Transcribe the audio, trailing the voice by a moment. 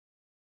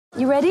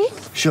You ready?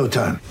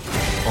 Showtime.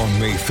 On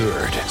May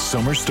 3rd,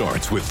 summer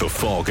starts with The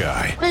Fall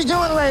Guy. Let's do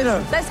it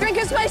later. Let's drink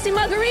a spicy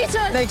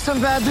margarita. Make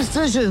some bad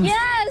decisions.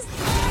 Yes!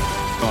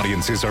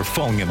 Audiences are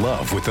falling in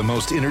love with the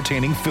most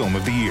entertaining film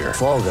of the year.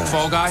 Fall Guy.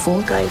 Fall Guy?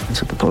 Fall guy.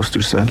 That's what the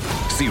poster said.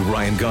 See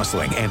Ryan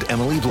Gosling and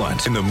Emily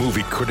Blunt in the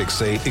movie critics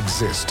say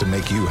exists to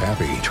make you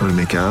happy. Trying to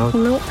make it out?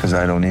 Nope. Because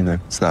I don't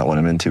either. It's not what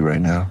I'm into right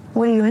now.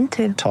 What are you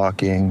into?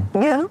 Talking.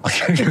 Yeah.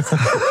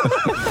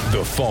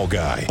 The Fall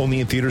Guy.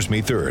 Only in theaters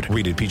May 3rd.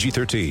 Rated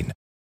PG-13.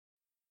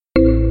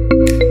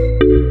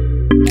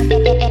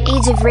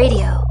 Age of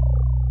Radio.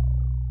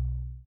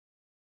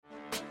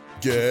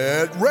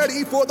 Get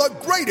ready for the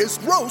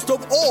greatest roast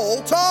of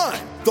all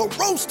time. The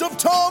Roast of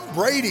Tom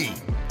Brady.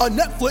 A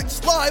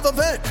Netflix live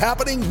event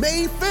happening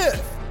May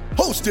 5th.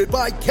 Hosted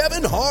by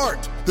Kevin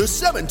Hart. The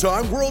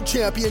 7-time world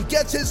champion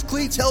gets his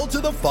cleats held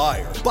to the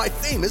fire by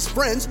famous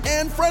friends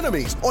and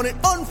frenemies on an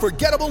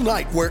unforgettable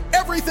night where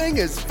everything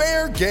is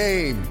fair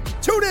game.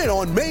 Tune in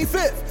on May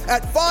 5th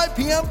at 5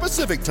 p.m.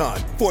 Pacific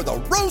time for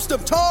the Roast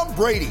of Tom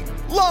Brady.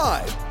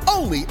 Live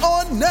only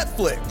on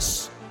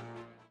Netflix.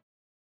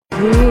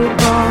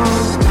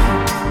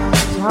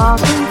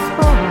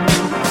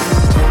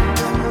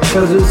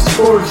 Because it's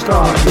Sports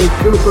Talk with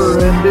Cooper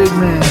and Big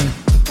Man.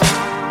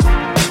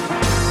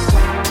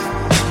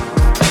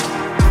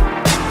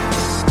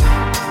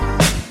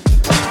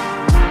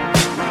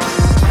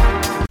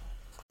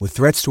 With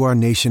threats to our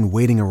nation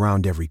waiting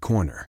around every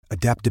corner,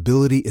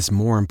 adaptability is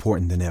more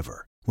important than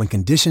ever. When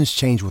conditions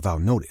change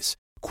without notice,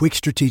 quick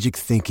strategic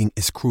thinking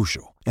is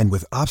crucial. And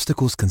with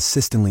obstacles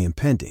consistently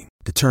impending,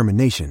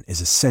 determination is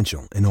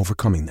essential in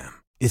overcoming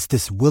them. It's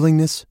this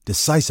willingness,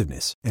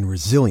 decisiveness, and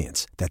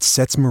resilience that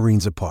sets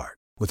Marines apart.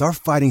 With our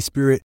fighting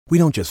spirit, we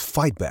don't just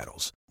fight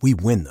battles, we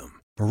win them.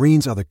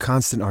 Marines are the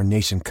constant our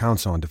nation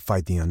counts on to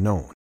fight the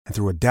unknown. And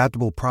through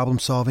adaptable problem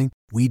solving,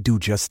 we do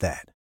just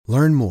that.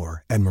 Learn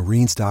more at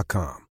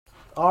marines.com.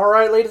 All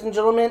right, ladies and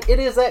gentlemen, it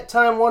is that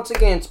time once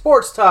again.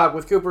 Sports Talk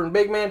with Cooper and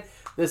Big Man.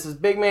 This is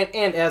Big Man,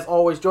 and as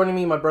always, joining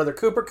me, my brother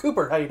Cooper.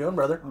 Cooper, how you doing,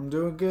 brother? I'm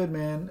doing good,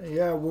 man.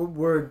 Yeah,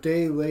 we're a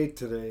day late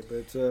today,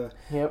 but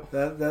yep,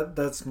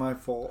 that's my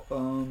fault.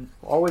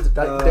 Always a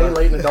day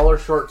late and a dollar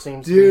short,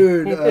 seems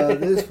dude. to be.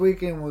 This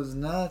weekend was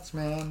nuts,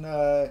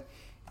 man.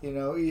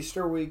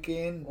 Easter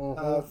weekend,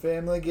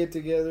 family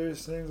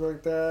get-togethers, things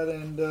like that,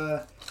 and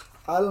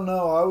I don't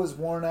know. I was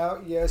worn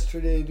out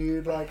yesterday,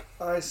 dude. Like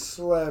I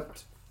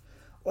slept.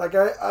 Like,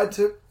 I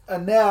took a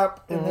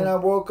nap, and then I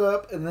woke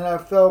up, and then I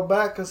fell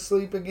back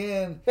asleep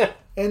again.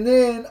 And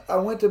then I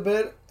went to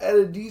bed at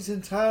a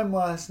decent time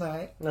last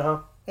night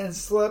and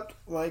slept,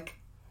 like,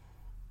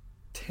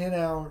 10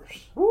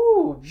 hours.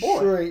 Ooh, boy.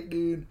 Straight,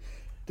 dude.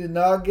 Did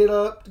not get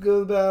up to go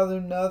to the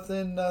bathroom,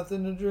 nothing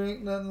to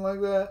drink, nothing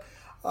like that.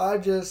 I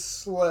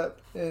just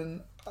slept, and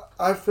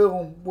I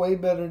feel way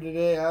better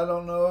today. I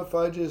don't know if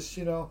I just,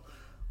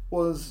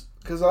 was...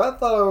 Because I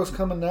thought I was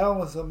coming down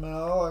with something.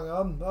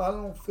 I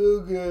don't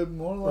feel good.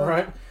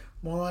 More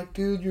like,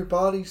 dude, your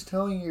body's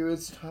telling you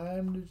it's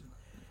time to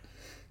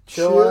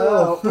chill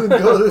out and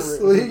go to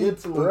sleep.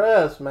 Get some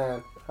rest,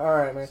 man. All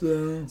right, man.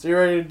 So you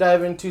ready to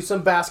dive into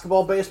some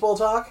basketball, baseball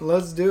talk?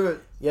 Let's do it.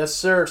 Yes,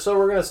 sir. So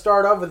we're going to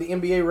start off with the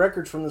NBA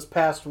records from this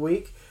past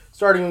week,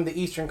 starting with the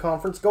Eastern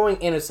Conference,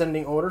 going in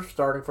ascending order,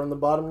 starting from the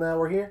bottom. Now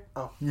we're here.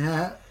 Oh,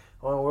 yeah.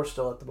 Well, we're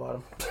still at the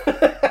bottom.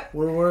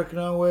 We're working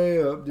our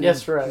way up, dude.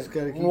 Yes, right. Just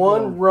gotta keep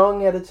one going.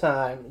 rung at a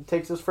time. It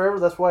takes us forever.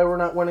 That's why we're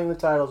not winning the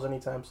titles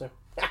anytime soon.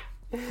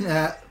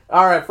 Yeah.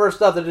 All right,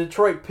 first up, the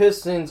Detroit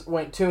Pistons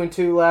went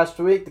 2-2 last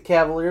week. The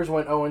Cavaliers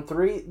went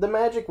 0-3. The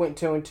Magic went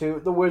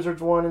 2-2. The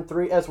Wizards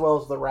 1-3, as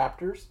well as the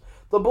Raptors.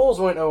 The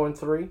Bulls went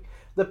 0-3.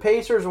 The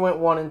Pacers went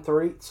 1-3.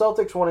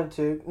 Celtics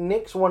 1-2.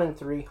 Knicks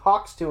 1-3.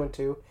 Hawks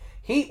 2-2.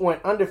 Heat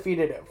went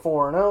undefeated at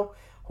 4-0.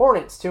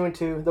 Hornets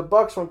 2-2. The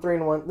Bucks went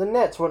 3-1. The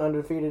Nets went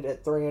undefeated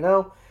at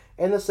 3-0.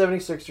 And the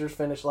 76ers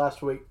finished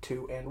last week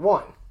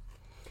 2-1.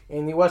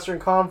 In the Western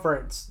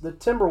Conference, the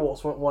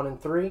Timberwolves went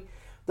 1-3.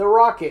 The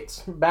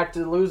Rockets, back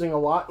to losing a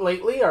lot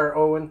lately, are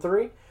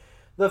 0-3.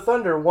 The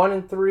Thunder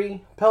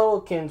 1-3.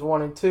 Pelicans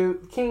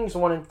 1-2. Kings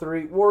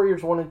 1-3.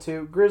 Warriors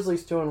 1-2.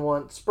 Grizzlies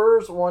 2-1.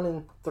 Spurs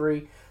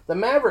 1-3. The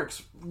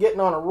Mavericks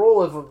getting on a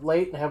roll of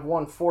late and have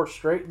won 4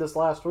 straight this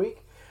last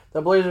week.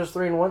 The Blazers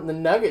 3-1. The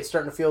Nuggets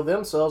starting to feel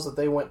themselves that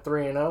they went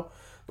 3-0.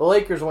 The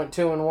Lakers went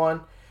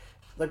 2-1.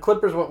 The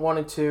Clippers went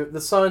 1-2. The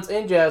Suns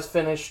and Jazz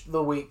finished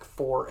the week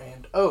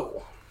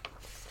 4-0.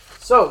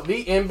 So,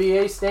 the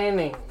NBA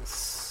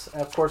standings.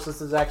 Of course, this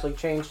has actually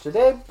changed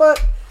today,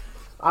 but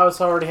I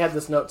already had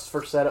this notes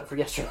for setup for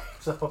yesterday,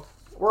 so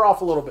we're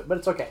off a little bit, but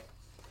it's okay.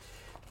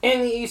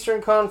 In the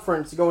Eastern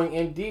Conference, going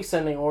in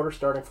descending order,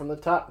 starting from the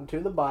top and to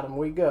the bottom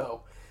we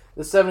go.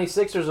 The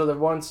 76ers are the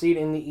 1 seed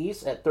in the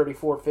East at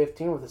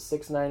 34-15 with a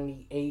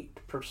 698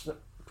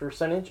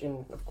 percentage,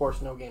 and of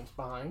course no games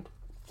behind.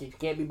 You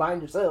can't be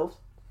behind yourselves.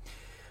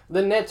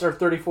 The Nets are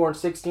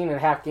 34-16 and a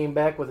half game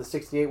back with a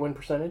 68 win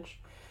percentage.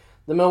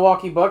 The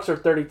Milwaukee Bucks are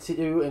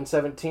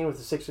 32-17 with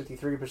a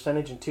 653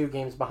 percentage and 2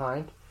 games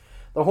behind.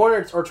 The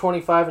Hornets are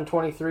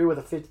 25-23 with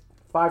a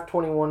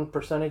 5.21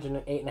 percentage and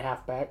an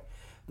 8.5 back.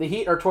 The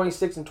Heat are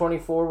 26 and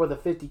 24 with a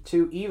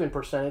 52 even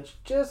percentage,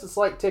 just a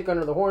slight tick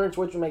under the Hornets,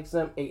 which makes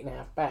them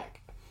 8.5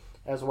 back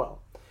as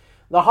well.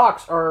 The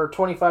Hawks are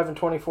 25 and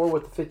 24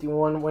 with a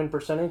 51 win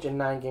percentage and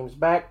 9 games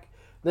back.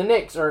 The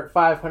Knicks are at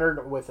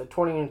 500 with a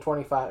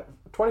 25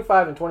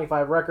 and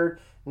 25 record,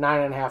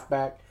 9.5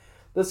 back.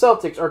 The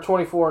Celtics are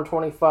 24 and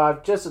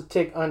 25, just a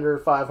tick under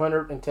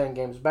 500 and 10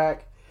 games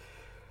back.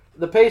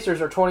 The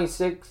Pacers are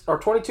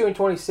 22 and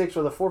 26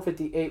 with a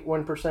 458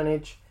 win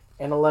percentage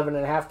and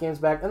 11.5 games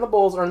back. And the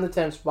Bulls are in the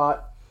 10th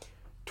spot,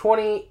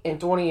 20 and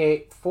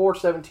 28,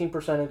 417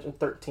 percentage and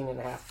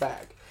 13.5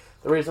 back.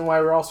 The reason why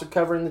we're also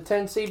covering the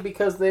 10 seed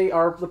because they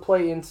are the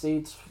play-in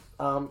seeds,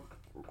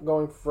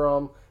 going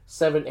from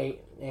 7, 8,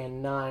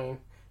 and 9,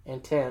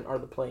 and 10 are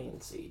the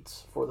play-in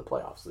seeds for the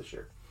playoffs this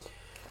year.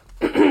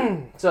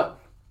 So,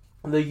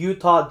 the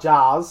Utah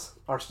Jazz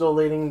are still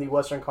leading the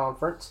Western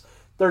Conference,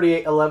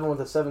 38-11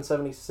 with a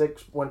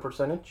 776 win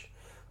percentage.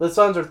 The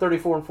Suns are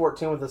 34 and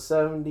 14 with a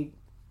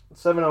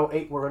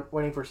 708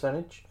 winning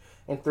percentage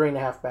and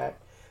 3.5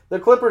 back. The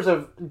Clippers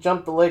have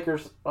jumped the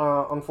Lakers,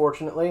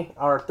 unfortunately,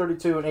 are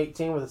 32 and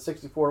 18 with a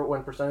 64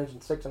 win percentage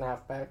and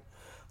 6.5 back.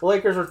 The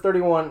Lakers are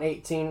 31 and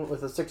 18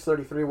 with a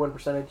 633 win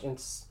percentage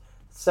and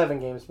 7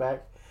 games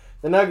back.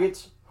 The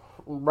Nuggets,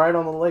 right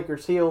on the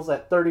Lakers' heels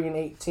at 30 and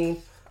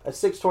 18, a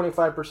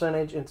 625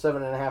 percentage and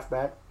 7.5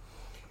 back.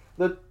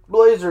 The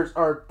Blazers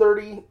are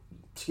 30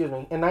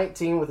 and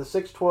 19 with a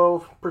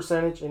 612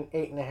 percentage and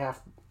 8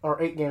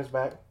 games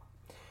back.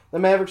 The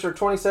Mavericks are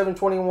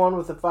 27-21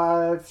 with a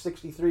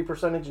 563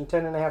 percentage and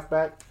 10.5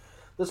 back.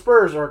 The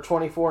Spurs are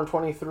 24 and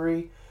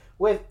 23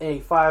 with a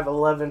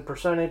 511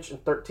 percentage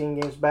and 13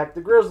 games back. The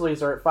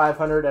Grizzlies are at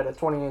 500 at a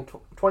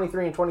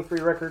 23 and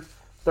 23 record,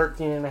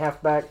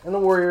 13.5 back. And the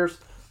Warriors,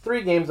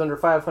 3 games under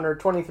 500,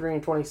 23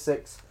 and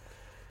 26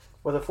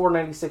 with a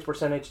 496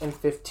 percentage and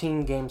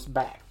 15 games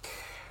back.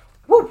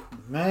 Woo!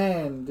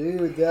 Man,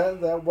 dude,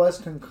 that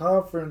Western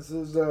Conference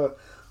is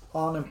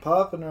on and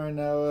popping right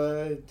now.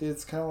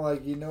 It's kind of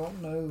like you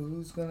don't know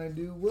who's gonna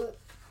do what.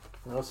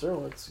 No, sir.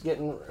 It's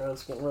getting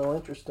real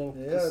interesting.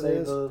 Yeah, to say it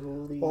is. the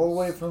least. All the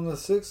way from the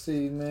 6th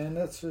seed, man.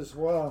 That's just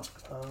wow.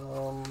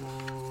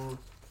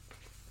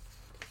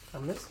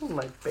 I'm missing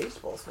my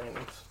baseball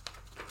standings.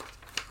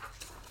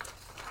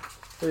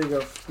 There you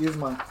go. Use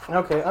mine.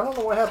 Okay, I don't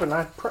know what happened.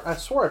 I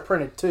swore I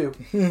printed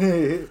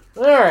 2.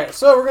 Alright,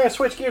 so we're going to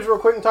switch gears real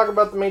quick and talk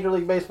about the Major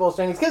League Baseball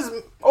standings, because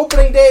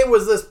opening day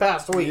was this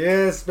past week.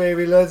 Yes,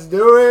 baby, let's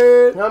do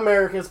it.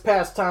 America's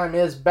pastime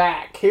is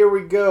back. Here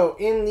we go.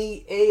 In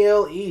the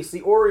AL East,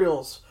 the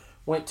Orioles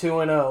went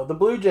 2-0. The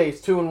Blue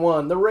Jays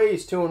 2-1. The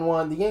Rays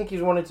 2-1. The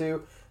Yankees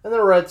 1-2. And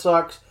the Red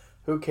Sox,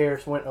 who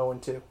cares, went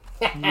 0-2.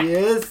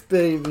 Yes,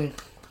 baby.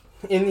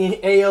 In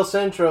the AL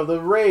Central,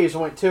 the Rays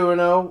went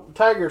 2-0,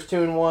 Tigers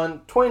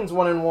 2-1, Twins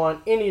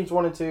 1-1, Indians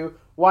 1-2,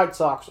 White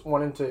Sox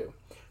 1-2.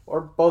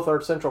 Or both our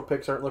Central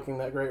picks aren't looking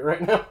that great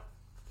right now.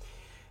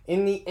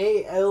 In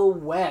the AL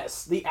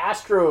West, the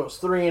Astros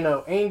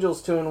 3-0,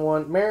 Angels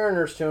 2-1,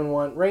 Mariners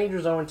 2-1,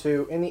 Rangers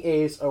 0-2, and the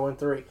A's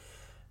 0-3.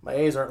 My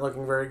A's aren't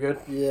looking very good.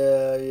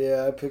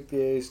 Yeah, I picked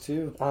the A's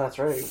too. Oh, that's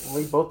right.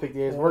 We both picked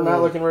the A's. We're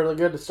not looking really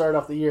good to start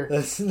off the year.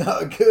 That's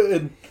not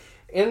good.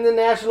 In the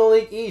National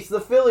League East, the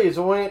Phillies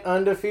went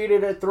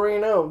undefeated at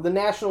 3-0. The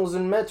Nationals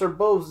and Mets are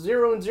both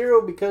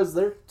 0-0 because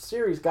their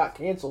series got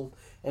canceled.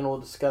 And we'll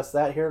discuss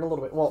that here in a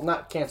little bit. Well,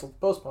 not canceled,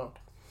 postponed.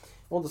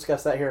 We'll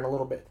discuss that here in a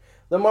little bit.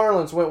 The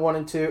Marlins went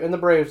 1-2, and the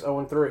Braves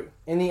 0-3.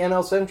 In the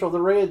NL Central,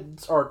 the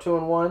Reds are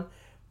 2-1.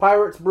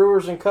 Pirates,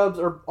 Brewers, and Cubs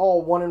are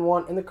all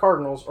 1-1, and the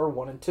Cardinals are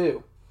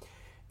 1-2.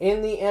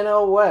 In the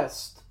NL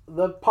West,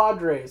 the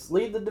Padres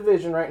lead the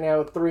division right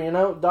now at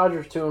 3-0.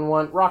 Dodgers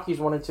 2-1, Rockies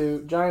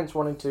 1-2, Giants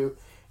 1-2,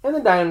 and the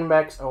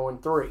Diamondbacks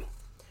 0-3.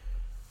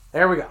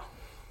 There we go.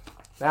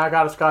 Now I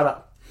got us caught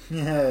up.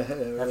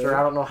 After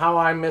I don't know how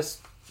I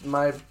missed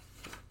my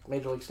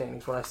Major League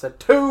standings when I said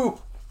 2.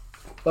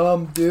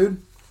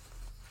 Dude.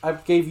 I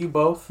gave you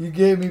both. You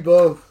gave me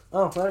both.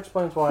 Oh, that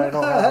explains why I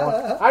don't have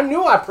one. I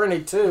knew I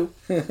printed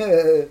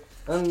 2.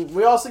 And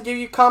we also give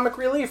you comic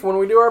relief when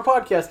we do our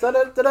podcast.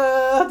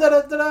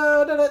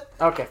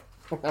 Okay,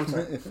 I'm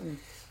sorry.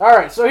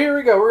 Alright, so here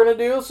we go. We're going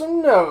to do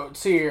some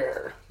notes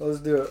here. Let's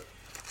do it.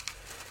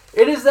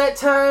 It is that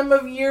time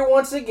of year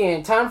once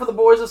again. Time for the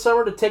boys of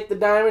summer to take the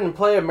diamond and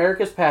play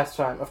America's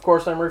pastime. Of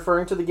course, I'm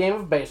referring to the game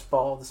of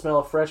baseball. The smell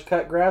of fresh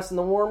cut grass and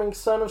the warming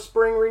sun of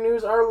spring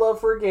renews our love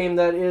for a game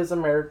that is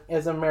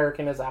as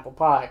American as apple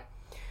pie.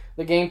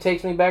 The game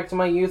takes me back to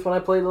my youth when I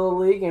played Little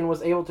League and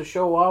was able to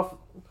show off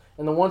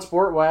in the one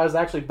sport where I was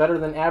actually better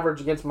than average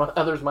against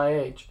others my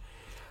age.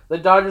 The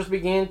Dodgers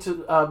begin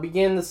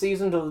the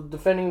season to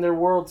defending their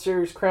World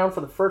Series crown for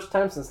the first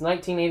time since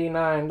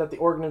 1989 that the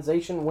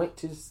organization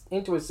went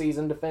into a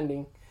season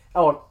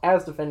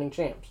as defending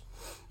champs.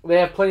 They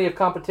have plenty of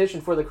competition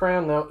for the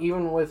crown, though,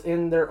 even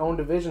within their own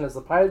division, as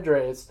the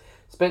Padres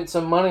spent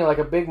some money like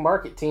a big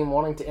market team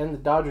wanting to end the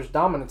Dodgers'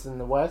 dominance in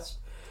the West.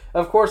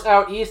 Of course,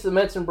 out east, the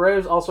Mets and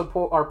Braves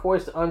also are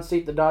poised to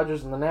unseat the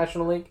Dodgers in the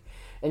National League.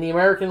 In the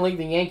American League,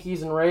 the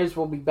Yankees and Rays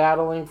will be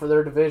battling for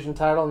their division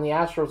title, and the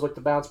Astros look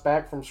to bounce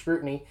back from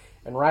scrutiny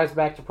and rise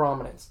back to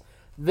prominence.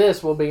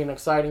 This will be an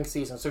exciting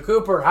season. So,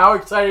 Cooper, how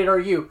excited are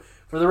you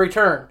for the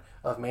return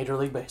of Major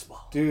League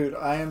Baseball? Dude,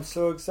 I am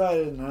so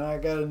excited. Now I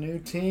got a new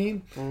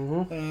team,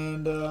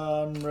 and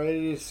I'm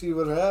ready to see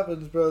what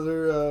happens,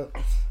 brother.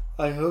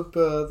 I hope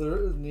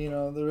the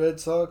Red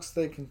Sox,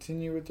 they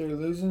continue with their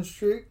losing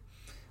streak,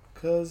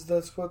 because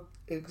that's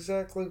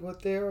exactly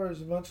what they are,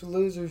 is a bunch of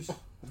losers.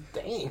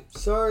 Damn.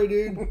 Sorry,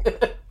 dude.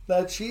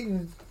 That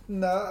cheating,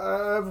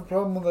 I have a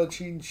problem with that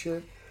cheating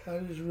shit. I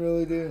just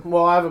really do.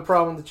 Well, I have a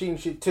problem with the cheating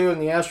sheet too,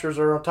 and the Astros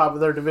are on top of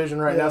their division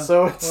right now,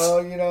 so it's...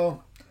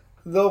 Well,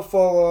 they'll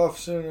fall off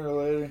sooner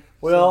or later.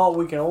 Well,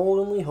 we can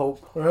only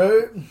hope.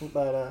 Right?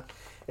 But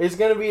it's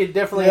going to be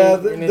definitely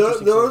an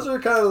interesting those season. are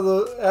kind of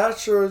the...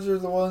 Astros are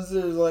the ones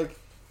that are like,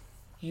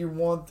 you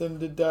want them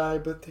to die,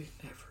 but they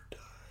never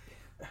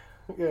die.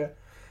 Yeah.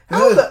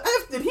 How the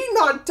F did he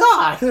not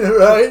die?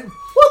 Right?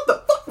 What the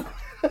fuck?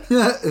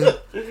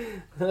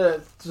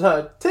 It's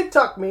a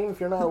TikTok meme, if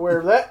you're not aware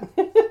of that.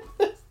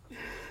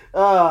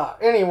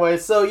 Anyway,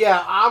 so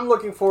yeah, I'm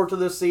looking forward to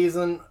this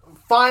season.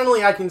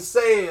 Finally, I can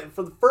say it.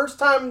 For the first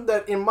time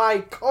that in my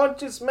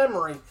conscious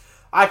memory,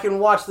 I can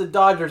watch the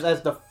Dodgers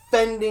as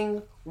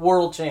defending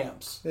world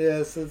champs.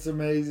 Yes, it's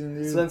amazing,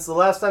 dude. Since the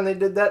last time they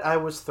did that, I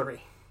was 3.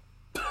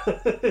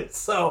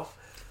 So,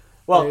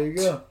 well, there you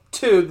go.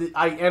 2,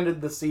 I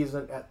ended the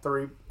season at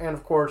 3. And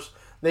of course,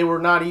 they were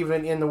not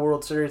even in the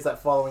World Series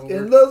that following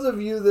year. And those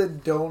of you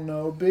that don't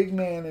know, Big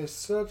Man is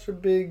such a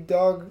big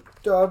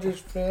Dodgers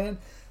fan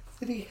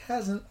that he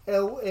has an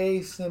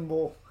LA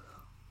symbol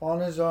on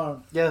his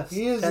arm. Yes.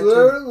 He is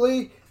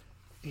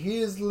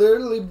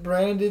literally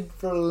branded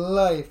for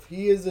life.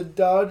 He is a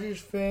Dodgers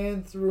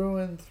fan through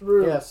and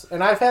through. Yes,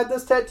 and I've had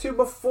this tattoo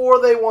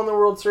before they won the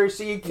World Series,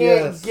 so you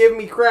can't give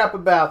me crap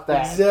about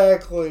that.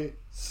 Exactly.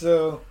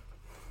 So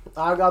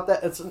I got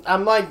that.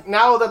 I'm like,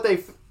 now that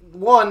they've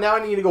won, now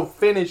I need to go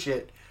finish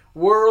it.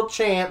 World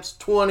Champs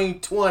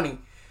 2020.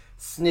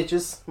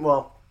 Snitches.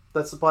 Well,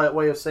 that's the polite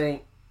way of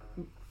saying...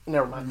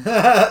 Never mind.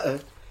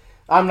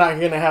 I'm not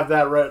going to have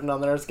that written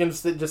on there. It's going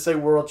to just say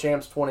World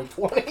Champs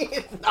 2020.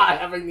 Not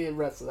having the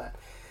rest of that.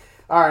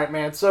 All right,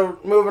 man. So,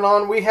 moving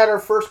on. We had our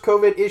first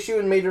COVID issue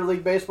in Major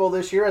League Baseball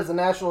this year as the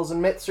Nationals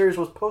and Mets series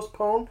was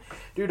postponed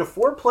due to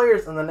 4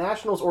 players in the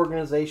Nationals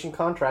organization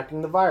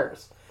contracting the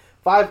virus.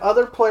 5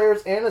 other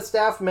players and a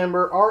staff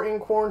member are in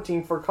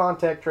quarantine for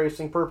contact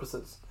tracing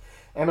purposes.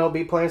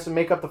 MLB plans to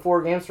make up the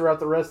 4 games throughout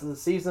the rest of the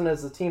season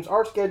as the teams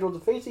are scheduled to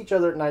face each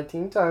other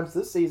 19 times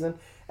this season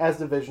as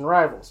division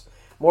rivals.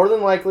 More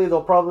than likely,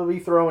 they'll probably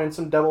throw in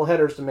some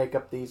doubleheaders to make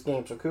up these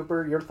games. So,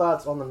 Cooper, your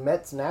thoughts on the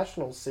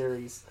Mets-Nationals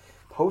series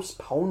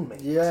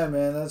postponement? yeah,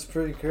 man, that's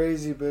pretty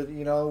crazy. But,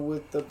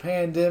 with the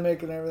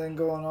pandemic and everything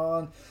going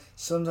on,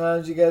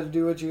 sometimes you got to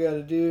do what you got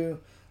to do.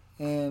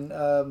 And,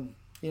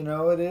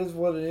 it is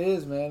what it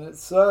is, man. It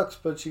sucks,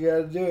 but you got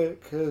to do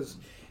it because,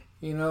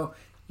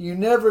 you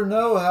never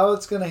know how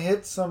it's going to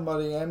hit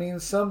somebody. I mean,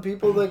 some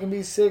people, they can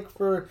be sick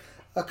for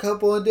a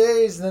couple of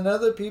days, and then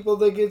other people,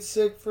 they get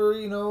sick for,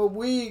 a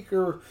week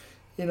or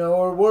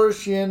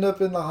worse, you end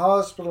up in the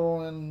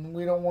hospital, and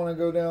we don't want to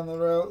go down the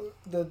route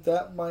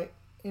that might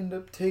end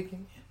up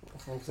taking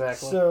you.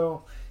 Exactly.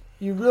 So,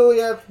 you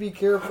really have to be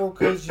careful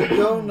because you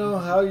don't know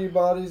how your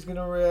body's going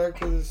to react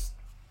to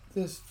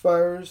this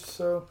virus.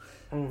 So,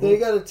 they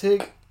got to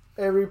take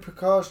every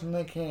precaution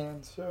they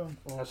can. So,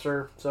 yes,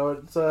 sir. So,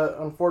 it's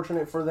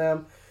unfortunate for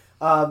them.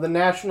 The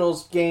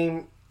Nationals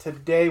game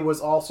today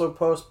was also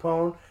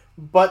postponed,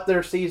 but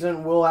their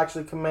season will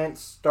actually commence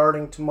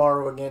starting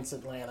tomorrow against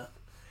Atlanta.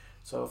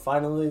 So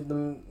finally,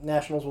 the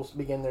Nationals will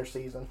begin their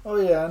season. Oh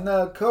yeah, and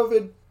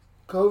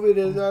COVID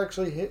has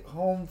actually hit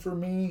home for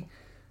me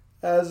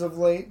as of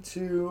late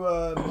too.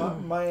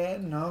 My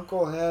aunt and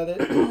uncle had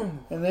it,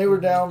 and they were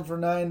down for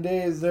 9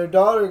 days. Their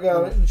daughter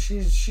got it, and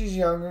she's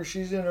younger.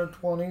 She's in her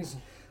 20s.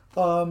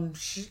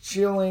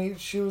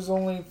 She was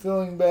only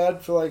feeling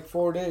bad for like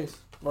 4 days.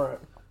 Right.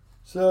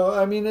 So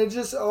I mean, it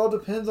just all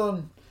depends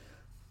on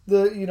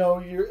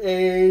your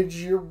age,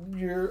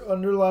 your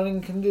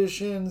underlying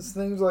conditions,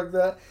 things like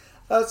that.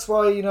 That's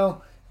why,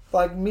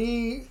 like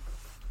me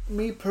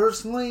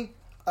personally,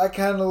 I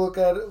kind of look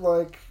at it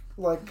like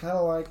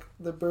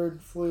the bird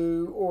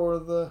flu or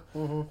the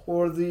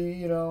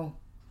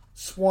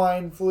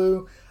swine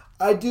flu.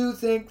 I do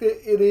think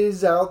that it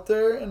is out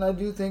there, and I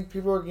do think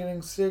people are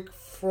getting sick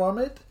from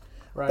it.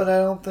 Right. But I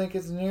don't think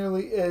it's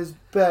nearly as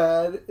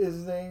bad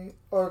as they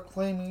are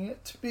claiming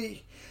it to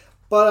be.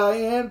 But I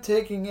am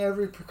taking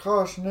every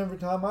precaution every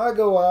time I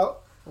go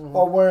out.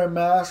 I'll wear a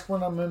mask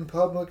when I'm in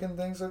public and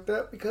things like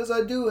that because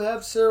I do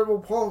have cerebral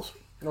palsy.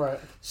 Right.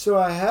 So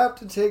I have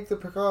to take the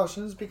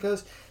precautions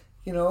because,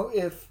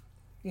 if,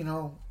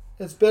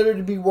 it's better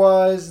to be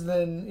wise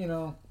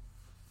than,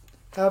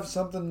 have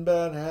something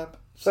bad happen.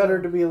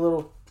 Better to be a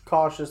little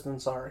cautious than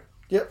sorry.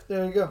 Yep,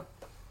 there you go.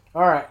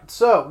 All right,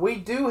 so we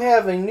do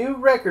have a new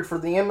record for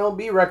the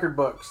MLB record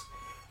books.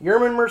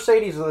 Yerman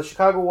Mercedes of the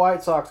Chicago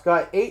White Sox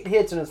got 8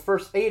 hits in his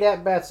first 8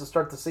 at-bats to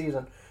start the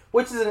season.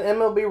 which is an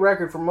MLB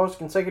record for most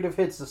consecutive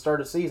hits to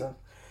start a season.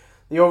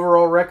 The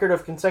overall record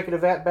of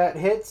consecutive at-bat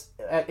hits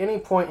at any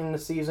point in the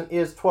season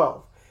is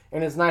 12.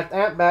 In his 9th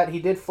at-bat,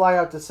 he did fly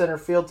out to center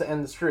field to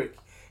end the streak.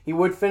 He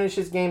would finish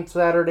his game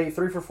Saturday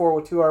 3 for 4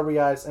 with 2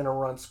 RBIs and a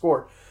run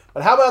scored.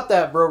 But how about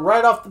that, bro?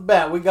 Right off the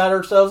bat, we got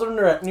ourselves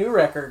a new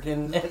record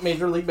in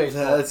Major League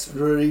Baseball. That's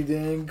pretty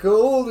dang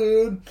cool,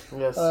 dude.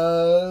 Yes.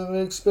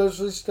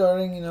 Especially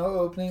starting,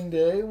 opening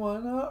day. Why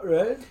not,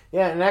 right?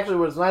 Yeah, and actually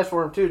what's nice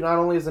for him, too, not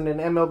only is it an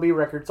MLB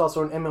record, it's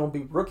also an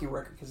MLB rookie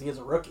record because he is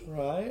a rookie.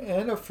 Right,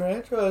 and a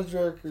franchise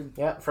record.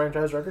 Yeah,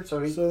 franchise record. So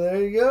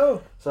there you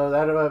go. So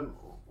that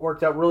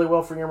worked out really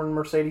well for Yermin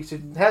Mercedes, who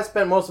has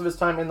spent most of his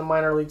time in the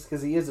minor leagues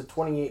because he is a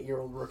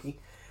 28-year-old rookie.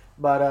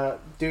 But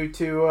due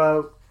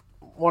to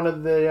one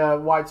of the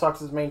White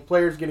Sox's main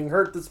players getting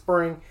hurt this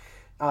spring,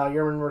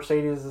 Yermin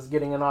Mercedes is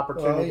getting an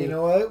opportunity. Well, you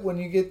know what? When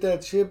you get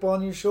that chip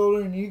on your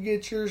shoulder and you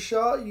get your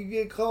shot, you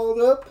get called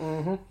up,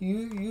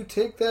 you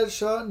take that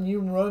shot and you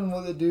run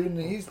with it, dude, and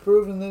he's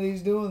proven that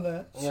he's doing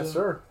that. Yes,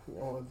 sir.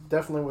 Well,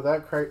 definitely with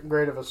that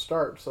great of a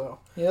start. So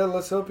yeah,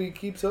 let's hope he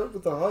keeps up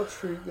with the hot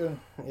streak then.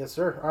 Yes,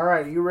 sir. All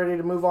right, you ready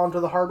to move on to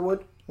the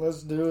hardwood?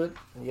 Let's do it.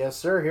 Yes,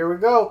 sir. Here we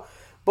go.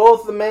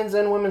 Both the men's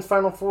and women's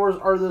Final Fours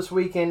are this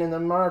weekend, and the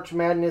March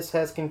Madness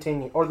has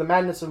continued, or the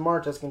Madness of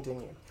March has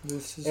continued.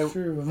 This is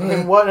true.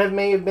 And what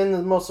may have been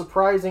the most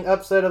surprising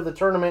upset of the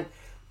tournament,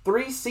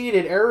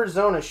 3-seeded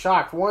Arizona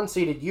shocked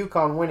 1-seeded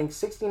UConn, winning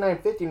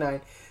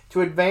 69-59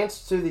 to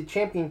advance to the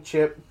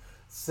championship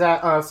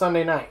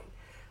Sunday night.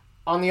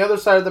 On the other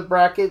side of the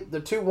bracket,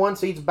 the 2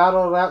 1-seeds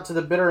battled it out to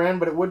the bitter end,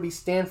 but it would be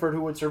Stanford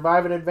who would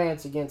survive and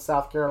advance against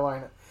South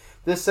Carolina.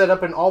 This set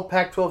up an all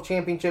Pac-12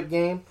 championship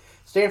game.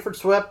 Stanford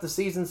swept the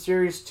season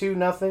series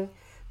 2-0,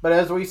 but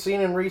as we've seen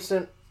in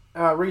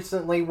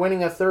recently,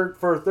 winning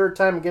for a third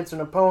time against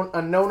an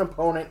unknown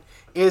opponent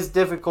is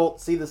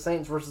difficult. See the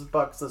Saints versus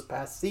Bucks this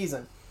past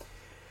season.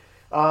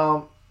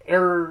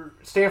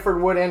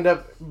 Stanford would end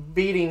up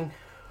beating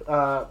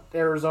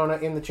Arizona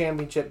in the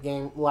championship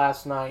game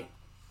last night,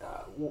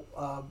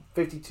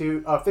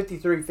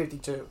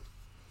 53-52.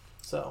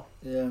 So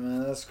yeah,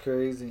 man, that's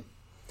crazy.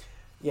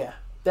 Yeah,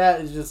 that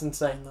is just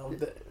insane, though.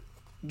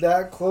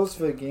 That close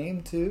of a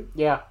game, too?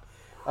 Yeah.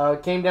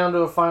 Came down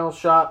to a final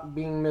shot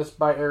being missed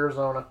by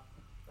Arizona.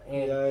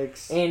 And,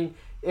 yikes. And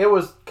it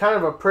was kind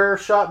of a prayer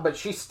shot, but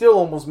she still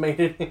almost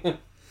made it in.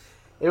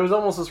 It was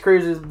almost as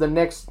crazy as the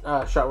next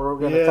shot we're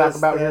going to talk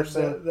about here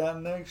soon. That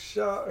next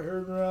shot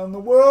heard around the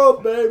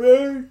world,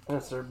 baby!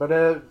 Yes, sir.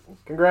 But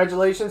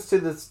congratulations to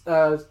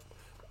the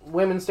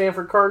women's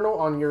Stanford Cardinal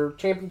on your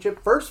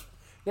championship. First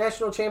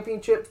national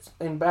championship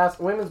in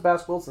women's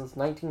basketball since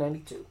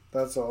 1992.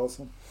 That's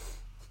awesome.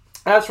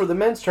 As for the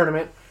men's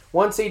tournament,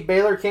 1-seed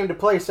Baylor came to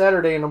play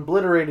Saturday and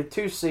obliterated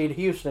 2-seed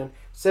Houston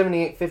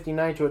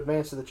 78-59 to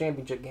advance to the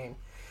championship game.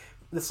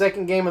 The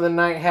second game of the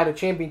night had a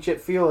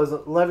championship feel as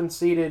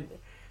 11-seeded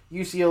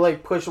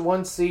UCLA pushed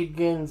 1-seed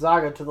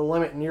Gonzaga to the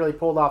limit and nearly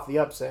pulled off the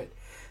upset.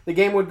 The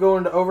game would go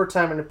into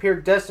overtime and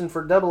appeared destined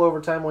for double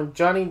overtime when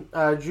Johnny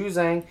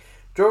Juzang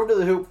drove to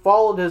the hoop,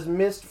 followed his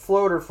missed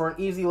floater for an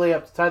easy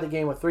layup to tie the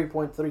game with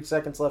 3.3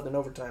 seconds left in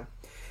overtime.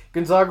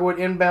 Gonzaga would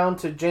inbound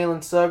to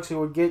Jalen Suggs, who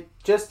would get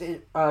just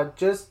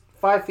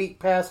 5 feet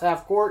past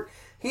half court,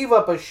 heave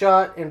up a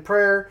shot in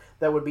prayer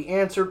that would be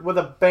answered with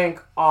a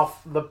bank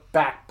off the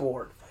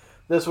backboard.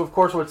 This, of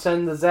course, would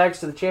send the Zags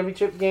to the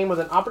championship game with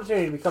an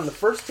opportunity to become the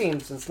first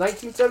team since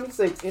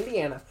 1976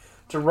 Indiana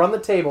to run the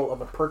table of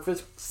a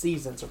perfect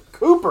season. So,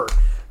 Cooper,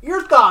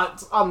 your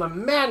thoughts on the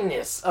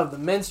madness of the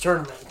men's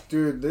tournament?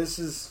 Dude, this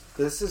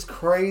is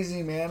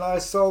crazy, man. I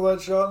saw that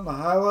shot in the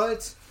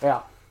highlights.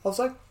 Yeah. I was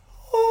like,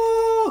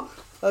 oh,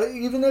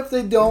 even if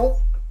they don't,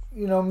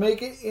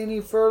 make it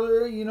any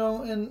further,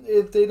 and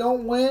if they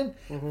don't win,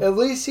 at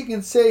least he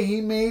can say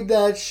he made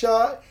that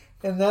shot,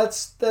 and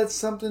that's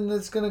something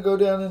that's going to go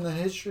down in the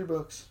history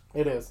books.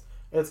 It is.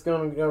 It's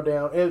going to go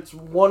down. It's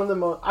one of the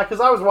most,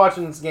 because I was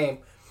watching this game.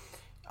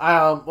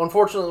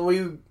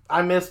 Unfortunately,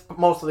 I missed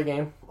most of the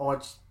game,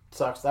 which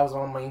sucks. That was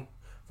on me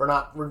for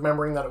not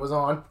remembering that it was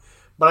on.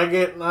 But I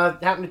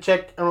happened to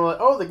check, and I'm like,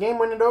 oh, the game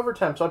went into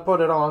overtime, so I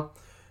put it on.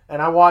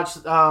 And I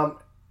watched the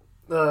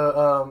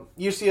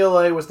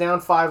UCLA was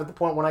down 5 at the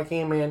point when I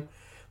came in.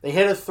 They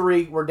hit a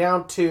 3. We're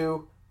down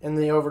 2 in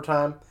the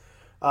overtime.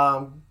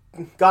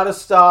 Got to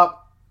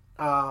stop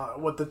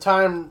with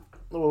the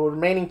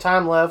remaining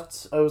time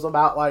left. It was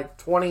about like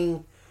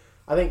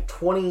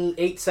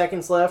 28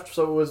 seconds left.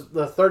 So it was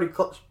the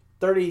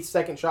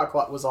 30-second shot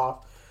clock was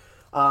off.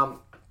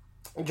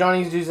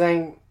 Johnny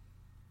Juzang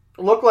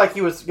looked like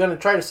he was going to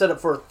try to set up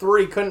for a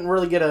 3. Couldn't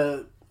really get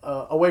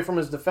away from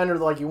his defender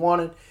like he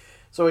wanted.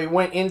 So he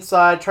went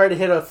inside, tried to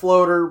hit a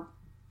floater,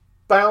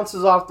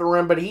 bounces off the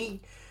rim, but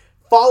he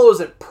follows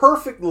it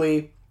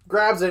perfectly,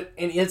 grabs it,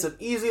 and it's an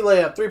easy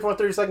layup.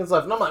 3.3 seconds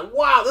left. And I'm like,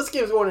 wow, this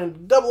game's going into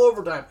double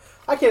overtime.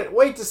 I can't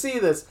wait to see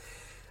this.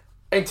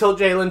 Until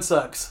Jalen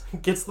Suggs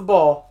gets the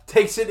ball,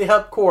 takes it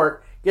up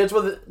court, gets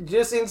with it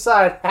just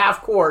inside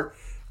half court,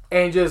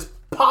 and just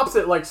pops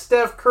it like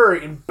Steph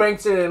Curry and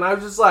banks it in. I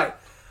was just like,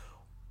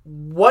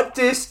 what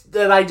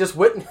did I just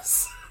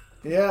witness?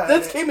 Yeah.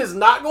 This game is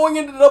not going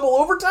into double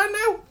overtime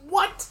now?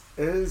 What?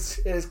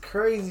 It's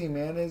crazy,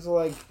 man.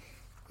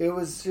 It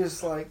was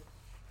just like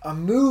a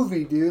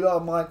movie, dude.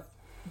 I'm like,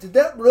 did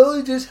that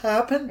really just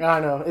happen? I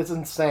know. It's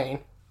insane.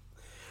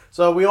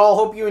 So we all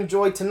hope you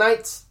enjoyed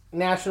tonight's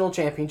national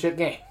championship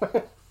game.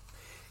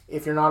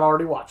 If you're not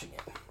already watching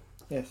it.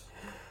 Yes.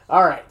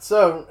 All right.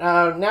 So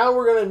now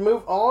we're going to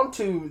move on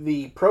to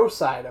the pro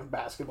side of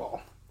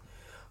basketball.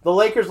 The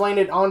Lakers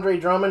landed Andre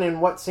Drummond in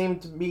what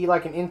seemed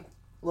like an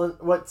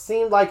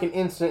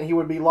instant he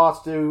would be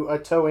lost to a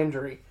toe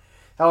injury.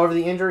 However,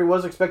 the injury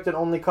was expected to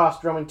only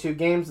cost Drummond 2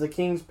 games. The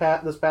Kings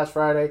this past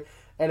Friday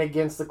and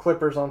against the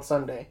Clippers on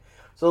Sunday.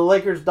 So the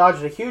Lakers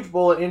dodged a huge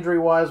bullet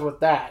injury-wise with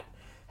that.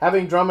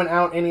 Having Drummond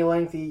out any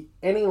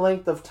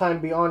length of time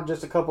beyond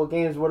just a couple of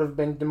games would have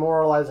been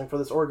demoralizing for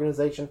this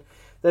organization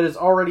that is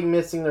already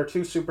missing their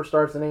 2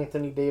 superstars in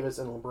Anthony Davis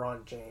and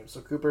LeBron James.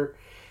 So, Cooper,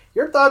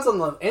 your thoughts on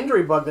the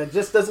injury bug that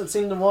just doesn't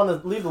seem to want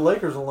to leave the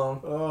Lakers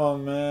alone? Oh,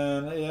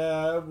 man.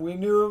 Yeah, we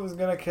knew it was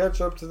going to catch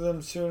up to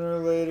them sooner or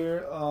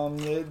later.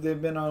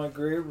 They've been on a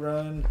great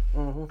run.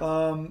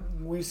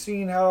 Mm-hmm. We've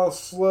seen how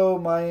slow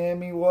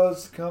Miami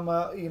was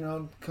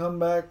to come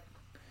back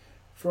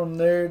from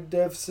their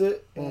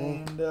deficit.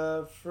 Mm-hmm.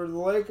 And for the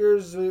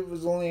Lakers, it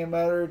was only a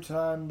matter of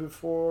time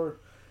before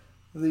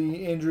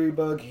the injury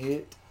bug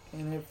hit.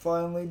 And it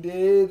finally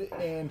did.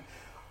 And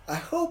I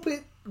hope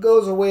it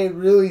goes away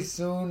really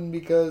soon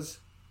because,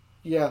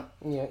 yeah,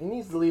 it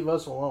needs to leave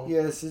us alone.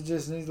 Yes, it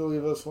just needs to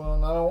leave us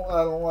alone.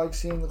 I don't like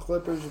seeing the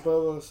Clippers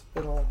above us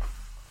at all.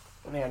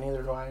 Yeah,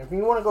 neither do I. If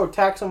you want to go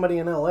attack somebody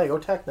in LA, go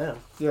attack them.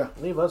 Yeah,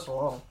 leave us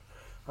alone.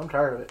 I'm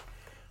tired of it.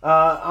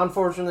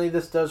 Unfortunately,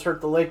 this does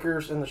hurt the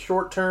Lakers in the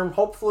short term.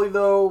 Hopefully,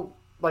 though,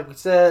 like we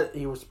said,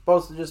 he was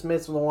supposed to just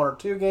miss 1 or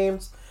 2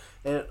 games.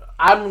 And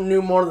I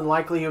knew more than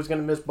likely he was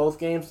going to miss both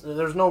games.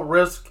 There's no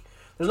risk.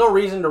 There's no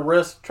reason to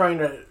risk trying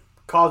to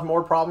cause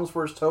more problems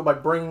for his toe by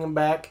bringing him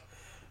back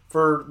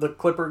for the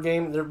Clipper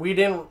game. We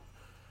didn't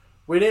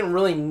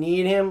really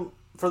need him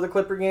for the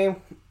Clipper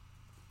game,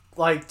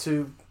 like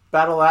to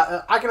battle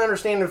out. I can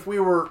understand if he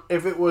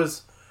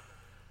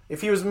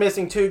was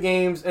missing 2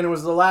 games and it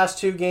was the last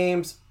 2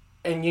 games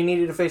and you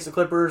needed to face the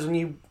Clippers and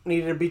you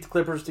needed to beat the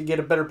Clippers to get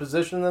a better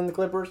position than the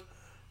Clippers.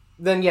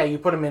 Then yeah, you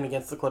put him in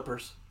against the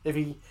Clippers. If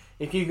you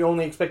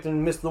only expect him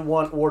to miss the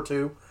 1 or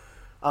 2.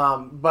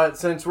 But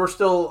since we're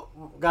still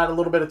got a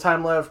little bit of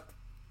time left,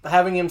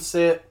 having him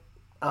sit,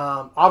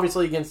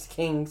 obviously against the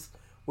Kings,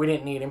 we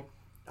didn't need him.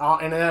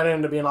 And that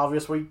ended up being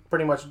obvious. We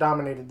pretty much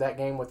dominated that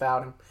game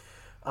without him.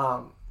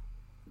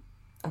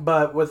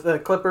 But with the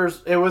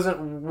Clippers, it wasn't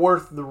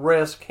worth the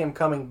risk, him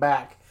coming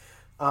back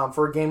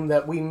for a game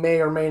that we may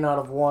or may not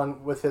have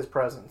won with his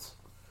presence.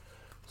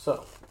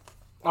 So,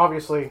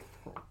 obviously,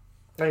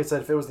 like I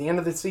said, if it was the end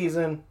of the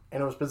season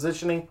and it was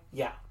positioning,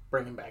 yeah,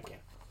 bring him back in.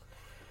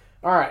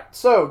 All right,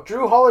 so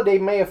Drew Holiday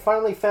may have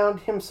finally found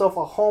himself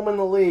a home in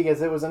the league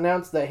as it was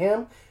announced that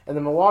him and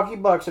the Milwaukee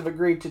Bucks have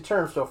agreed to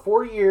terms to a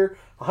 4-year,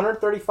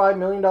 $135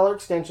 million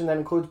extension that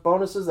includes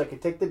bonuses that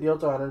could take the deal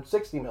to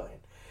 $160 million.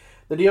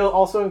 The deal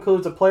also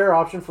includes a player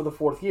option for the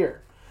 4th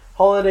year.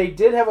 Holiday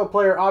did have a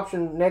player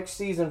option next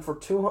season for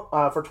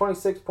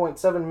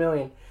 $26.7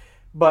 million,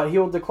 but he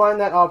will decline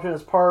that option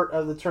as part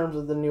of the terms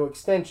of the new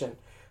extension.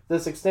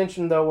 This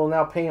extension, though, will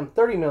now pay him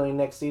 $30 million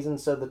next season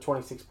instead of the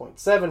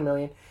 $26.7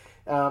 million.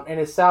 And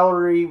his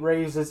salary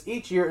raises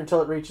each year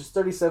until it reaches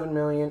 $37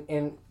 million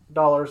in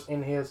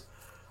his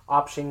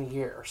option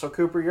year. So,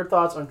 Cooper, your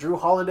thoughts on Drew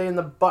Holiday and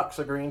the Bucks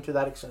agreeing to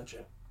that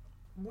extension?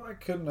 Why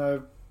couldn't I,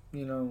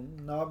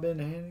 not been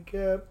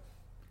handicapped?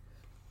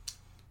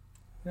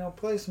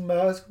 Play some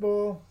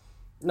basketball?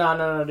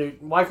 No,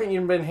 dude. Why couldn't you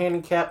have been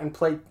handicapped and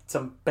played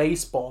some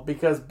baseball?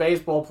 Because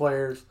baseball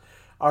players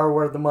are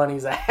where the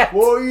money's at.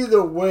 Well,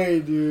 either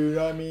way, dude.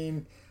 I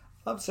mean,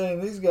 I'm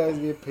saying these guys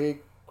get paid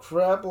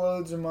crap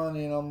loads of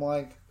money, and I'm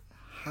like,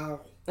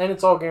 how? And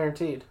it's all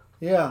guaranteed.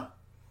 Yeah.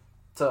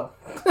 So.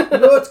 You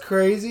know what's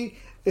crazy?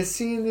 Is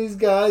seeing these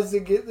guys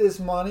that get this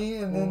money,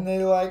 and then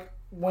they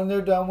when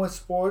they're done with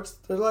sports,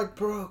 they're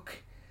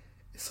broke.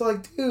 It's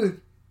like,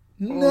 dude,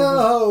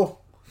 no.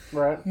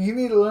 Right. You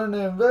need to learn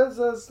to invest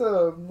that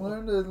stuff.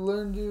 Learn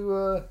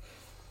to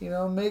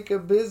make a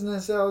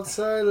business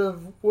outside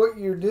of what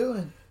you're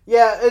doing.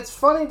 Yeah, it's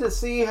funny to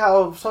see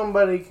how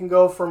somebody can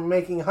go from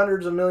making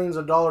hundreds of millions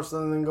of dollars to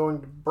then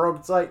going to broke.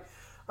 It's like,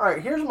 all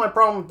right, here's my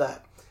problem with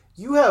that.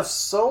 You have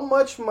so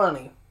much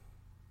money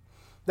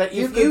that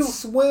if you can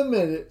swim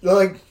in it,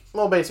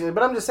 well, basically.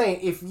 But I'm just saying,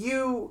 if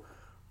you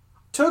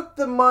took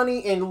the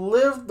money and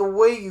lived the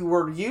way you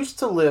were used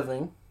to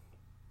living,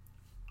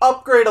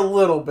 upgrade a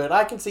little bit.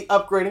 I can see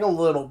upgrading a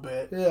little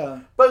bit. Yeah.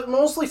 But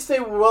mostly stay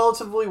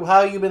relatively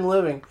how you've been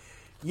living.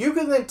 You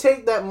can then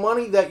take that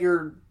money that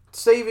you're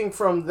saving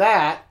from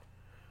that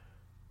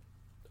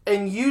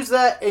and use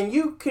that, and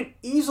you could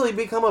easily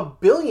become a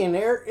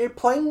billionaire in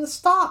playing the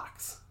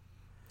stocks.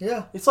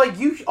 Yeah. It's like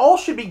you all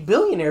should be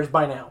billionaires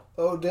by now.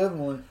 Oh,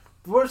 definitely.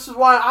 Which is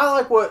why I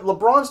like what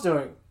LeBron's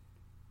doing.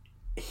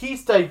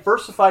 he's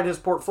diversified his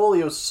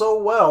portfolio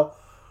so well.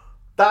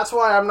 That's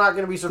why I'm not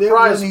going to be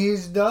surprised. When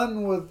he's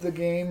done with the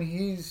game,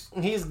 he's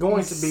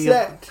going to be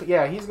set.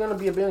 He's going to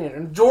be a billionaire.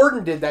 And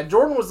Jordan did that.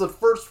 Jordan was the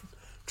first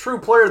true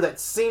player that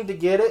seemed to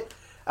get it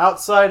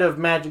outside of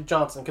Magic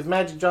Johnson. Because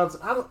Magic Johnson,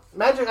 I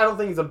don't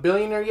think he's a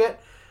billionaire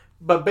yet,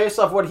 but based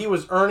off what he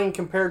was earning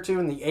compared to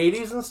in the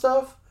 80s and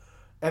stuff,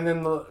 and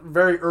then the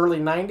very early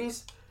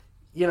 90s,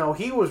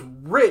 he was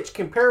rich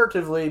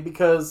comparatively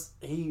because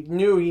he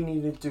knew he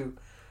needed to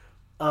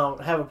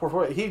have a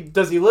portfolio.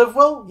 Does he live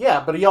well?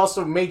 Yeah, but he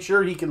also made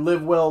sure he could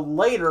live well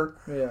later.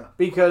 Yeah,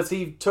 because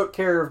he took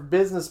care of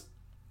business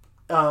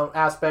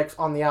aspects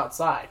on the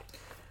outside.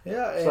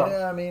 Yeah, so,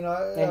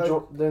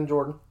 and then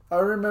Jordan. I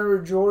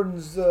remember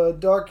Jordan's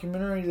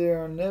documentary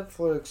there on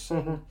Netflix,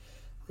 and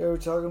they were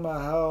talking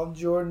about how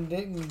Jordan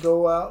didn't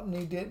go out and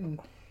he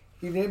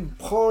didn't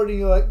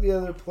party like the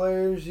other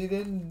players. He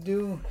didn't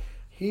do.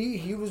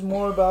 He was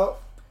more about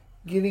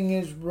getting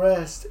his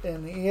rest,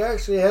 and he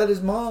actually had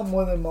his mom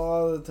with him a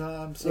lot of the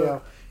time.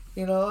 So,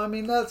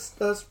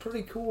 that's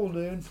pretty cool,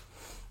 dude.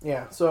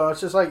 Yeah, so it's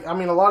just like, a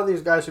lot of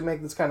these guys who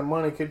make this kind of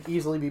money could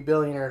easily be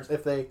billionaires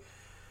if they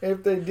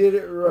did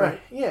it right.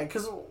 Yeah,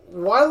 because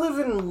why live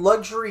in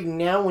luxury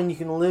now when you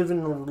can live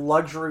in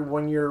luxury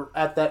when you're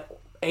at that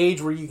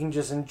age where you can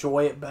just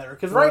enjoy it better?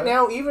 Because right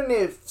now, even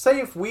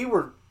if we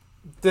were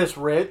this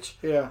rich,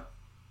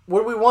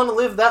 would we want to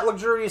live that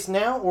luxurious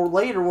now or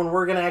later when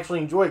we're going to actually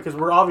enjoy it? Because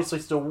we're obviously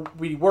still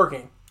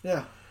working.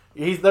 Yeah.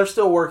 They're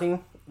still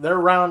working. They're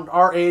around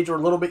our age or a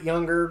little bit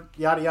younger,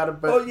 yada, yada.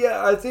 But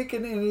I think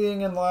in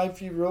anything in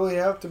life, you really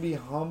have to be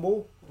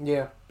humble.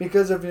 Yeah.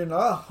 Because if you're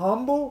not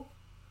humble,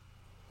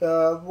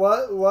 you're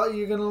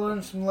going to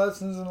learn some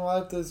lessons in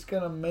life that's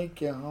going to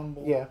make you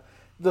humble. Yeah.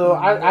 Though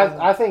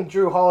I think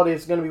Drew Holiday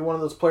is going to be one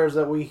of those players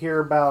that we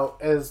hear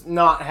about as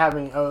not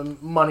having a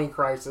money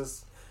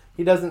crisis.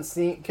 He doesn't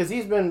seem, because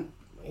he's one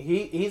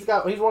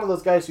of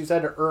those guys who's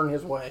had to earn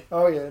his way.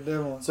 Oh yeah,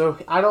 definitely. So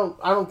I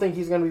don't think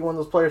he's going to be one of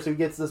those players who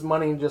gets this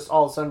money and just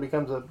all of a sudden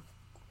becomes a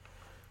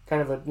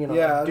kind of a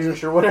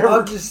douche or whatever.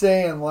 I'm just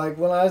saying, like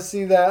when I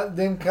see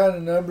them kind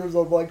of numbers,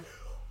 I'm like,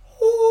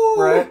 oh,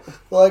 right,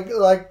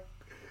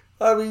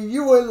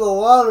 you win the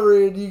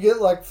lottery and you get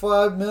like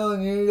 $5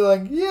 million, and you're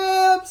like,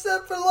 yeah, I'm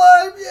set for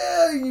life.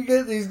 Yeah, you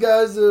get these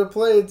guys that are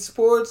playing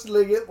sports and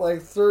they get like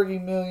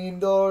 $30 million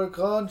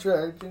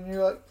contract, and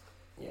you're like,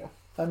 yeah.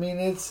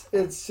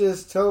 It's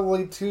just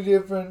totally two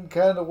different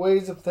kind of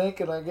ways of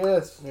thinking, I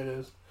guess. It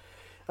is.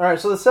 All right,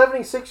 so the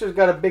 76ers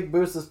got a big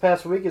boost this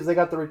past week as they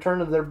got the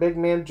return of their big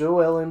man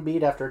Joel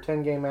Embiid after a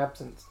 10-game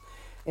absence.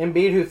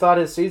 Embiid, who thought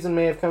his season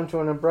may have come to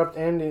an abrupt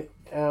end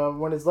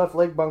when his left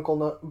leg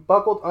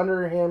buckled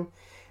under him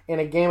in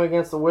a game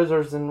against the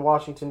Wizards in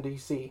Washington,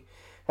 D.C.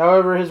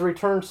 However, he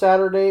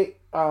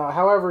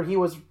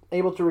was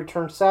able to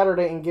return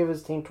Saturday and give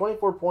his team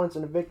 24 points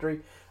in a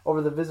victory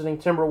over the visiting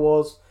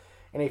Timberwolves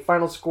in a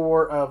final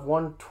score of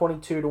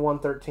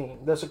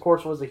 122-113. This, of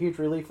course, was a huge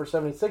relief for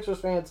 76ers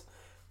fans.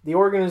 The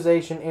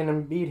organization and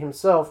Embiid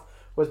himself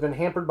has been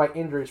hampered by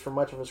injuries for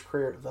much of his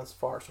career thus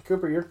far. So,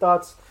 Cooper, your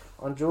thoughts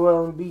on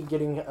Joel Embiid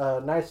getting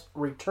a nice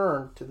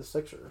return to the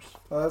Sixers?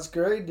 Well, that's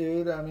great,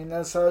 dude.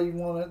 That's how you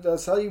want it.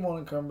 That's how you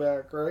want to come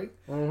back, right?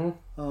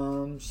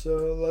 Mm-hmm.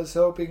 So let's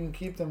hope he can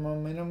keep the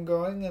momentum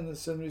going, and the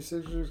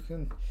 76ers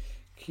can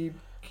keep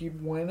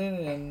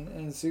winning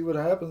and see what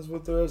happens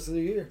with the rest of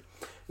the year.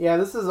 Yeah,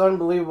 this is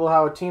unbelievable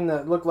how a team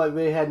that looked like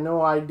they had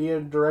no idea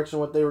direction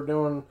what they were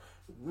doing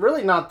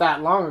really not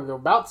that long ago,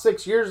 about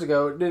 6 years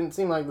ago, it didn't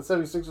seem like the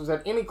 76ers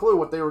had any clue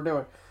what they were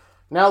doing.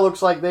 Now it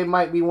looks like they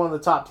might be one of the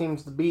top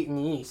teams to beat in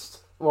the East.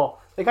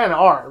 Well, they kind of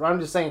are, but I'm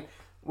just saying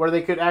where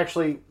they could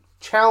actually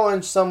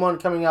challenge someone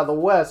coming out of the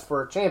West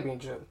for a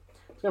championship.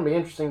 It's going to be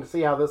interesting to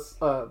see how this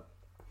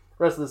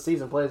rest of the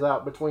season plays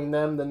out between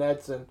them, the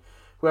Nets, and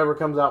whoever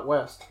comes out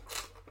West.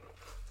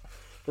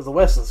 Because the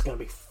West is going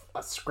to be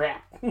a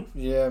scrap.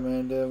 Yeah,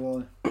 man,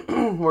 definitely.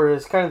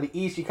 Whereas kind of the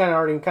East, you kind of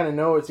already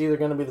know it's either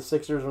going to be the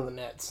Sixers or the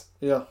Nets.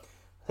 Yeah.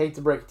 Hate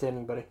to break it to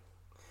anybody.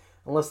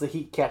 Unless the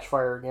Heat catch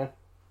fire again.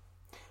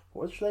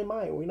 Which they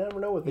might. We never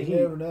know with the Heat.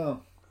 You never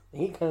know. The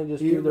Heat kind of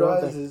just Heat do their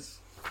rises.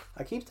 own thing.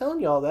 I keep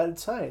telling you all that.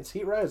 It's science.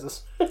 Heat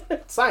rises.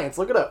 Science.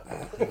 Look it up.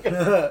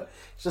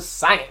 It's just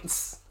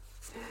science.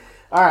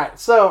 All right.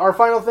 So our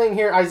final thing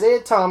here.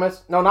 Isaiah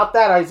Thomas. No, not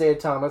that Isaiah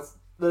Thomas.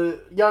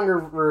 The younger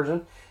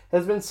version.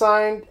 Has been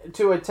signed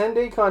to a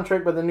 10-day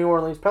contract by the New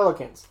Orleans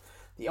Pelicans.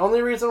 The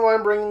only reason why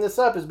I'm bringing this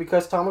up is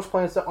because Thomas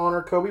plans to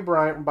honor Kobe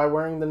Bryant by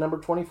wearing the number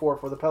 24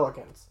 for the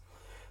Pelicans.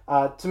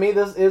 To me,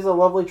 this is a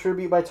lovely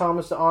tribute by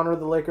Thomas to honor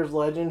the Lakers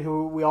legend,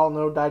 who we all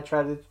know died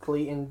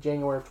tragically in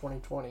January of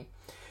 2020.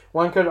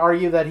 One could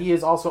argue that he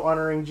is also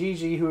honoring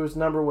Gigi, whose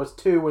number was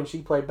 2 when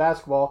she played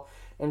basketball,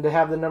 and to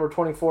have the number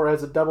 24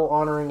 as a double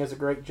honoring is a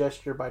great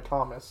gesture by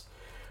Thomas.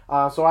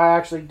 So I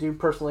actually do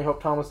personally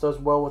hope Thomas does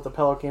well with the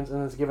Pelicans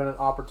and is given an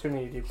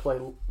opportunity to play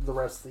the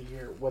rest of the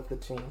year with the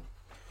team.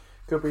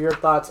 Cooper, your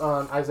thoughts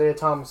on Isaiah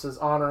Thomas's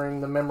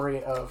honoring the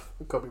memory of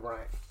Kobe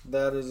Bryant?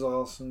 That is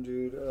awesome,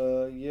 dude.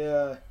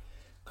 Yeah,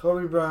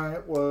 Kobe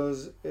Bryant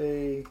was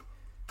a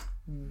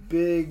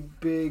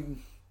big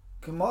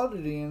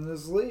commodity in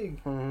this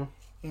league. Mm-hmm.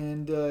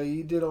 And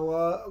he did a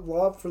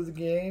lot for the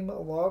game, a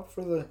lot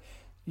for the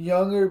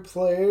younger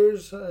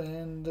players,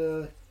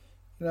 and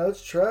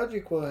it's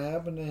tragic what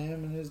happened to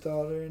him and his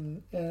daughter,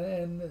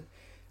 and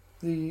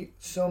the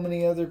so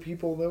many other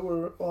people that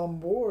were on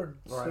board.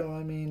 Right. So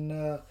I mean,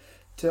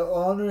 to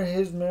honor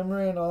his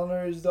memory and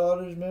honor his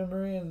daughter's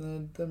memory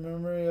and the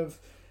memory of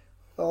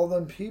all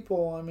them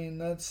people, I mean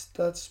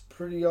that's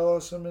pretty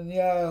awesome. And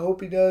yeah, I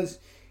hope he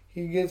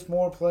gets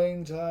more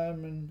playing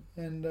time,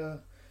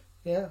 and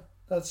yeah.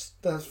 That's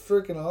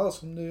freaking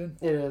awesome, dude.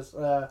 It is.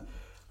 I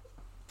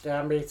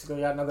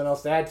basically got nothing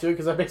else to add to it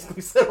because I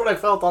basically said what I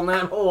felt on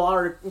that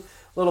whole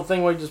little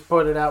thing we just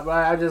put it out.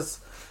 But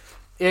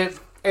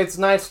it's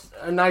nice,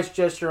 a nice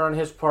gesture on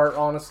his part,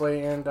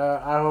 honestly. And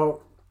I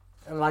hope,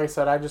 and like I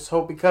said, I just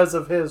hope because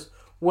of his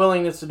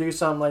willingness to do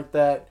something like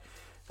that,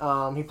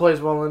 he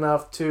plays well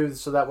enough too,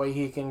 so that way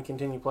he can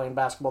continue playing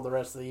basketball the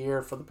rest of the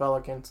year for the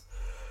Pelicans.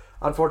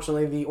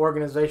 Unfortunately, the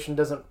organization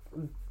doesn't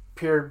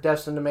appear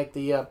destined to make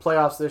the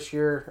playoffs this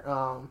year,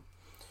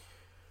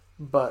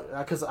 but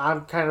because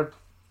I'm kind of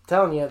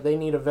telling you, they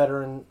need a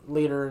veteran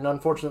leader, and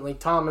unfortunately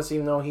Thomas,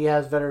 even though he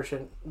has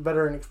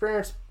veteran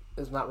experience,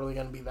 is not really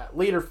going to be that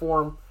leader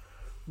for him.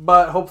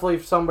 But hopefully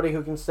somebody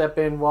who can step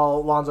in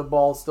while Lonzo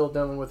Ball is still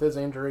dealing with his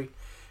injury,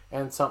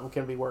 and something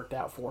can be worked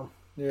out for him.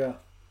 Yeah,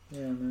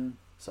 man.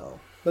 So,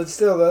 but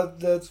still,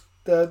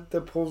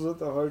 that pulls at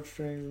the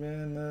heartstrings,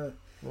 man.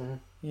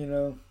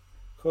 mm-hmm.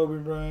 Kobe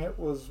Bryant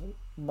was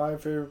my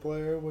favorite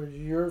player, was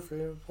your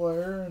favorite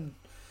player, and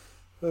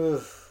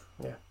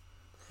yeah.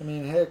 I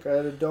mean, heck, I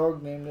had a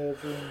dog named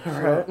after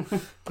him,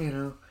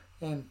 so,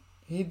 and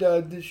he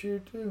died this year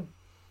too.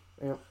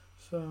 Yep.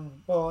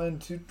 So,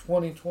 into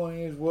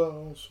 2020 as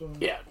well. So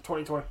yeah,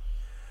 2020.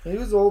 He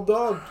was an old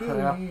dog too.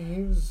 Yeah.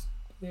 He was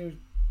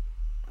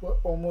what,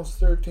 almost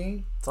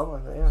 13. Something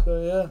like that. Yeah.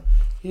 So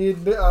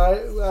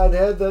yeah, I'd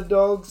had that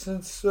dog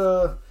since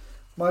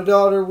my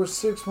daughter was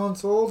 6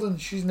 months old, and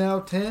she's now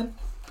 10.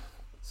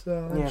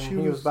 So yeah, he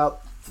was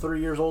about 3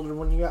 years older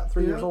when you got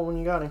years old when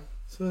you got him.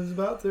 So he's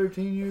about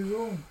 13 years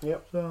old.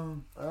 Yep. So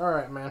all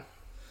right, man.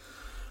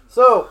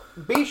 So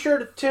be sure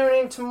to tune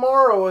in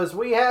tomorrow as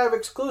we have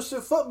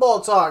exclusive football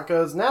talk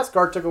because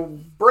NASCAR took a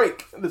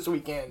break this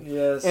weekend.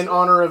 Yes. In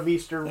honor of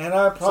Easter. And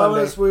I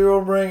promise Sunday. we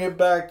will bring it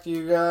back to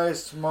you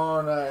guys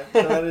tomorrow night.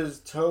 That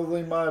is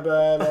totally my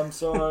bad. I'm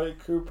sorry,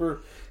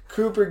 Cooper.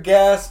 Cooper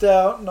gassed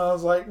out, and I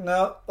was like,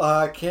 no,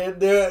 I can't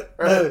do it.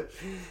 Right.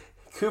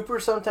 Cooper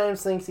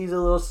sometimes thinks he's a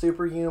little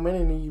superhuman,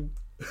 and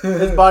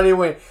his body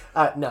went,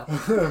 no.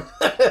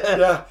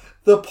 Yeah,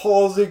 the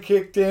palsy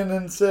kicked in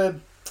and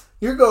said,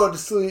 you're going to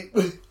sleep.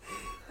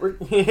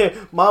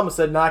 Mama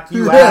said, knock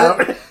you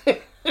out.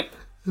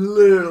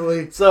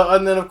 Literally. So,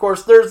 and then, of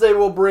course, Thursday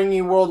we'll bring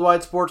you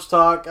Worldwide Sports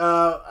Talk.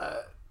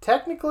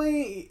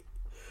 Technically,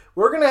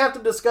 we're going to have to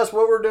discuss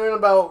what we're doing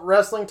about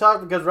Wrestling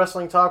Talk because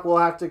Wrestling Talk will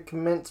have to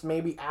commence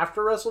maybe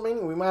after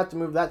WrestleMania. We might have to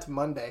move that to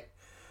Monday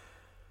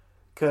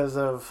because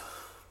of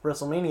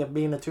WrestleMania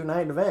being a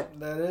 2-night event.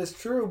 That is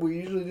true. We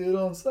usually do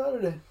it on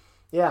Saturday.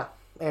 Yeah,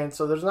 and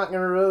so there's not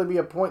going to really be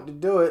a point to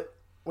do it.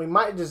 We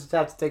might just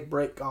have to take a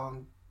break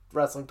on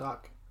Wrestling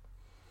Talk.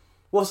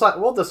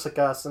 We'll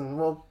discuss and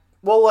we'll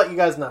let you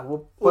guys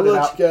know. We'll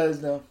let you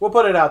guys know. We'll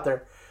put it out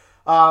there.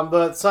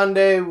 But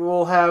Sunday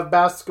we'll have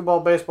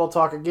basketball, baseball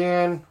talk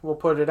again. We'll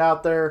put it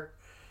out there.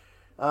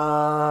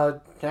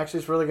 Actually,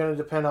 it's really going to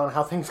depend on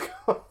how things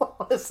go,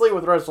 honestly,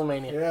 with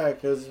WrestleMania. Yeah,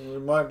 because we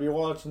might be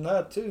watching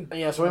that too.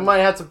 Yeah, so we might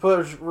have to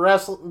push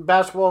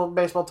basketball,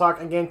 baseball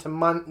talk again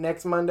to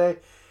next Monday.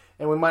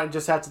 And we might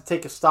just have to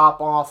take a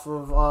stop off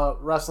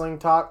of Wrestling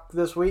Talk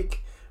this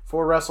week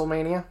for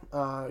WrestleMania.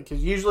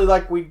 Because usually,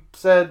 like we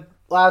said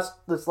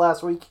this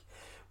last week,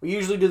 we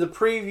usually do the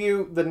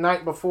preview the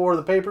night before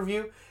the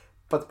pay-per-view.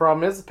 But the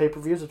problem is the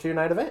pay-per-view is a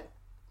 2-night event.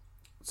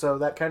 So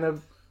that kind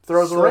of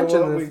throws a wrench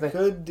in the thing. What we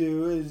could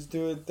do is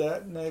do it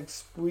that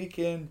next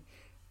weekend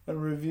and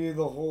review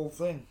the whole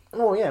thing.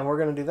 Oh, yeah, we're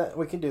going to do that.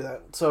 We can do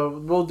that. So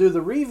we'll do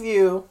the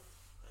review.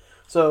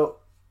 So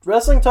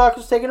Wrestling Talk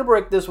is taking a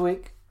break this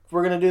week.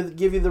 We're going to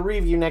give you the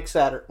review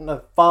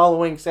the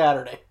following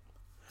Saturday.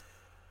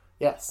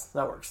 Yes,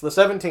 that works. The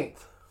 17th.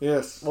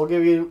 Yes. We'll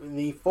give you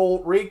the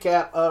full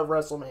recap of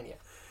WrestleMania.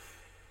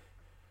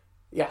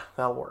 Yeah,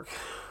 that'll work.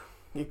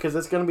 Because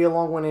it's going to be a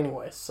long one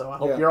anyway. So I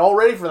hope you're all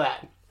ready for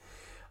that.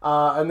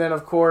 And then,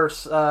 of course,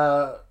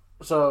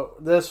 so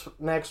this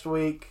next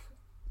week,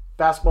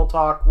 basketball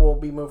talk will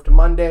be moved to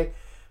Monday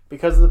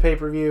because of the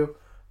pay-per-view.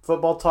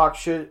 Football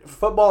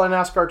and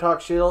NASCAR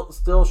talk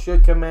still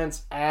should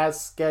commence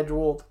as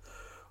scheduled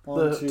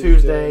the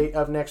Tuesday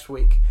of next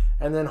week.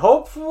 And then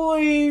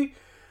hopefully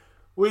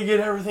we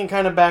get everything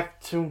kind of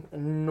back to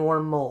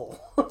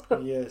normal.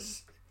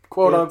 Yes.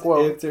 Quote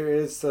unquote. If there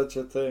is such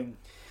a thing.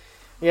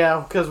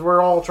 Yeah, because we're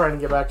all trying to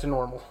get back to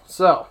normal.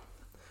 So,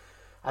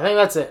 I think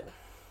that's it.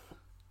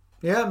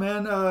 Yeah,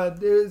 man.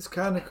 It's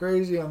kind of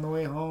crazy on the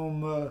way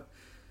home.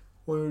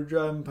 We were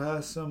driving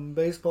past some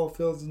baseball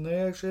fields, and they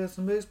actually had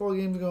some baseball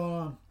games going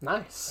on.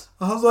 Nice.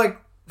 I was like,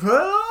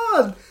 Right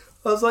on.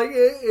 I was like,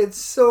 it's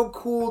so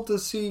cool to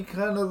see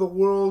kind of the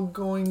world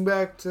going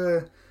back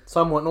to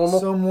somewhat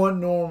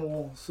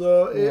normal.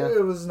 So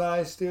it was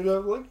nice, dude.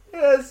 I'm like,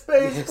 yes,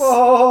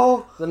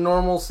 baseball. Yes. The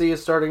normalcy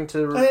is starting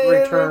to return.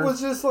 return. It was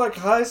just like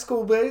high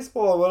school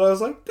baseball, but I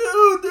was like,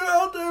 dude, they're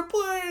out there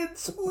playing.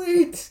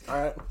 Sweet.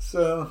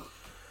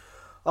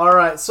 All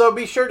right. So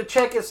be sure to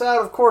check us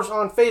out, of course,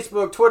 on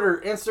Facebook,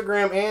 Twitter,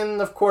 Instagram,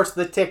 and, of course,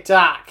 the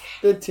TikTok.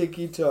 The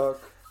TikTok.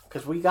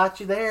 Because we got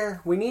you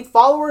there. We need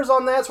followers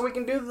on that so we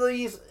can do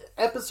these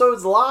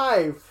episodes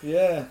live.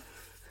 Yeah.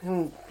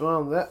 And,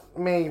 well, that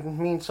may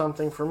mean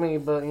something for me,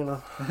 but,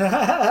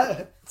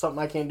 something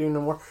I can't do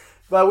no more.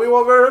 But we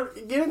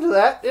won't get into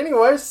that.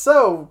 Anyway,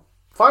 so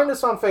find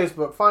us on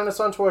Facebook. Find us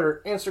on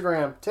Twitter,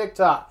 Instagram,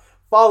 TikTok.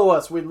 Follow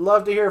us. We'd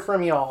love to hear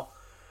from y'all.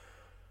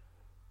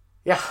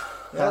 Yeah,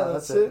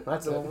 that's it.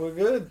 That's it. We're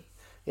good.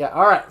 Yeah,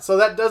 all right. So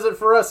that does it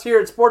for us here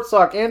at Sports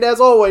Talk. And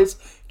as always,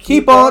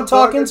 keep on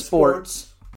talking sports.